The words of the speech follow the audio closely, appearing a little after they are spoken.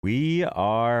We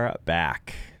are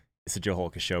back. It's a Joe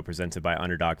Holka show presented by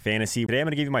Underdog Fantasy. Today I'm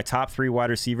going to give you my top 3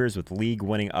 wide receivers with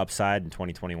league-winning upside in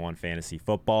 2021 fantasy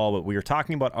football. But we were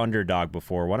talking about Underdog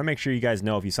before. I want to make sure you guys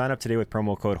know if you sign up today with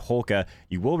promo code Holka,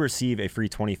 you will receive a free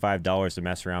 $25 to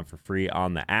mess around for free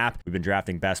on the app. We've been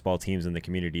drafting best ball teams in the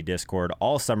community Discord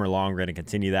all summer long. We're going to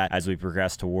continue that as we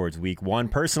progress towards week 1.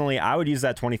 Personally, I would use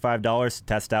that $25 to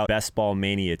test out Best Ball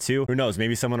Mania 2. Who knows?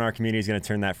 Maybe someone in our community is going to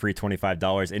turn that free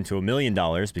 $25 into $1 million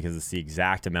because it's the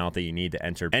exact amount that you need to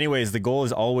enter. Anyways, the goal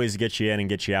is always to get you in and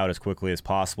get you out as quickly as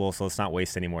possible, so let's not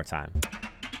waste any more time.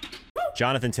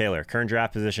 Jonathan Taylor, current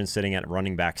draft position sitting at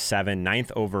running back 7,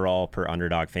 9th overall per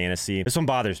Underdog Fantasy. This one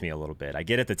bothers me a little bit. I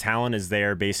get it, the talent is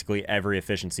there. Basically every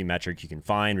efficiency metric you can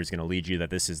find is going to lead you that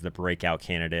this is the breakout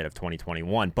candidate of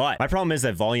 2021. But my problem is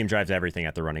that volume drives everything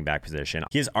at the running back position.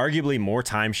 He has arguably more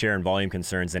timeshare and volume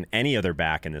concerns than any other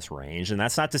back in this range. And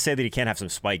that's not to say that he can't have some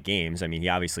spike games. I mean, he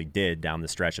obviously did down the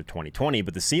stretch of 2020,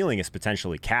 but the ceiling is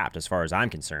potentially capped as far as I'm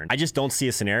concerned. I just don't see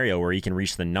a scenario where he can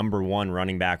reach the #1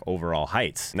 running back overall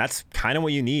heights. And that's kind of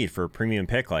what you need for a premium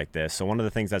pick like this. So one of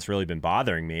the things that's really been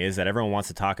bothering me is that everyone wants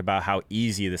to talk about how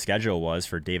easy the schedule was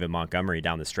for David Montgomery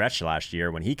down the stretch last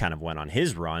year when he kind of went on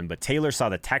his run. But Taylor saw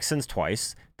the Texans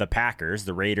twice, the Packers,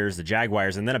 the Raiders, the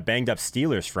Jaguars, and then a banged up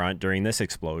Steelers front during this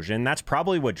explosion. That's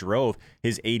probably what drove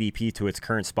his ADP to its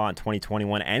current spot in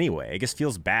 2021 anyway. It just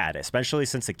feels bad, especially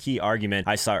since a key argument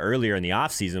I saw earlier in the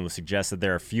offseason would suggest that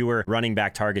there are fewer running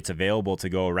back targets available to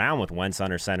go around with Wentz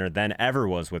under center than ever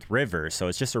was with Rivers. So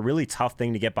it's just a really tough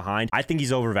thing to get behind. I think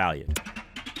he's overvalued.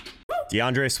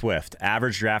 DeAndre Swift,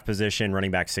 average draft position,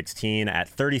 running back 16 at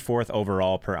 34th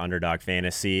overall per Underdog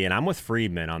Fantasy. And I'm with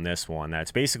Friedman on this one.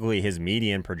 That's basically his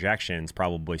median projections,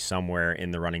 probably somewhere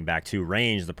in the running back 2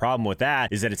 range. The problem with that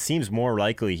is that it seems more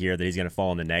likely here that he's going to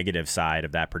fall on the negative side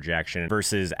of that projection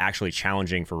versus actually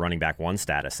challenging for running back 1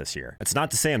 status this year. It's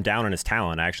not to say I'm down on his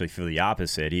talent. I actually feel the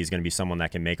opposite. He's going to be someone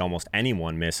that can make almost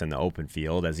anyone miss in the open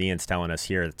field. As Ian's telling us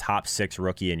here, the top 6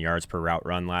 rookie in yards per route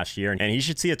run last year. And he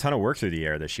should see a ton of work through the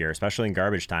air this year, especially in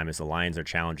garbage time, as the Lions are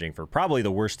challenging for probably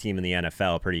the worst team in the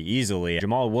NFL pretty easily.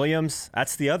 Jamal Williams,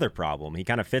 that's the other problem. He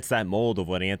kind of fits that mold of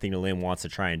what Anthony Lynn wants to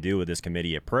try and do with this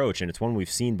committee approach, and it's one we've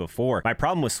seen before. My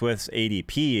problem with Swift's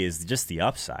ADP is just the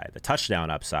upside, the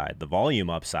touchdown upside, the volume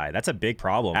upside. That's a big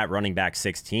problem at running back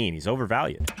 16. He's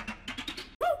overvalued.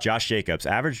 Josh Jacobs,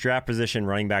 average draft position,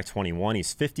 running back 21.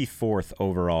 He's 54th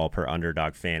overall per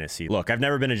Underdog Fantasy. Look, I've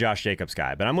never been a Josh Jacobs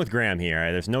guy, but I'm with Graham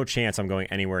here. There's no chance I'm going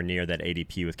anywhere near that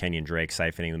ADP with Kenyon Drake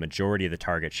siphoning the majority of the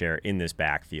target share in this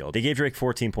backfield. They gave Drake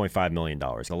 $14.5 million,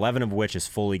 11 of which is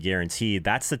fully guaranteed.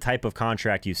 That's the type of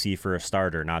contract you see for a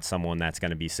starter, not someone that's going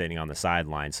to be sitting on the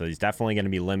sideline. So he's definitely going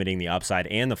to be limiting the upside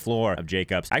and the floor of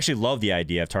Jacobs. I actually love the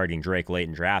idea of targeting Drake late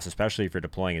in drafts, especially if you're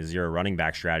deploying a zero running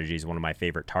back strategy. Is one of my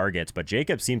favorite targets, but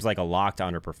Jacobs seems like a lock to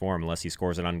underperform unless he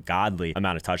scores an ungodly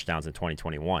amount of touchdowns in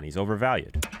 2021. He's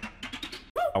overvalued.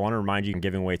 I want to remind you, I'm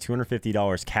giving away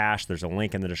 $250 cash. There's a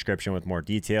link in the description with more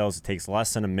details. It takes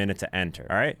less than a minute to enter.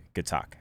 All right, good talk.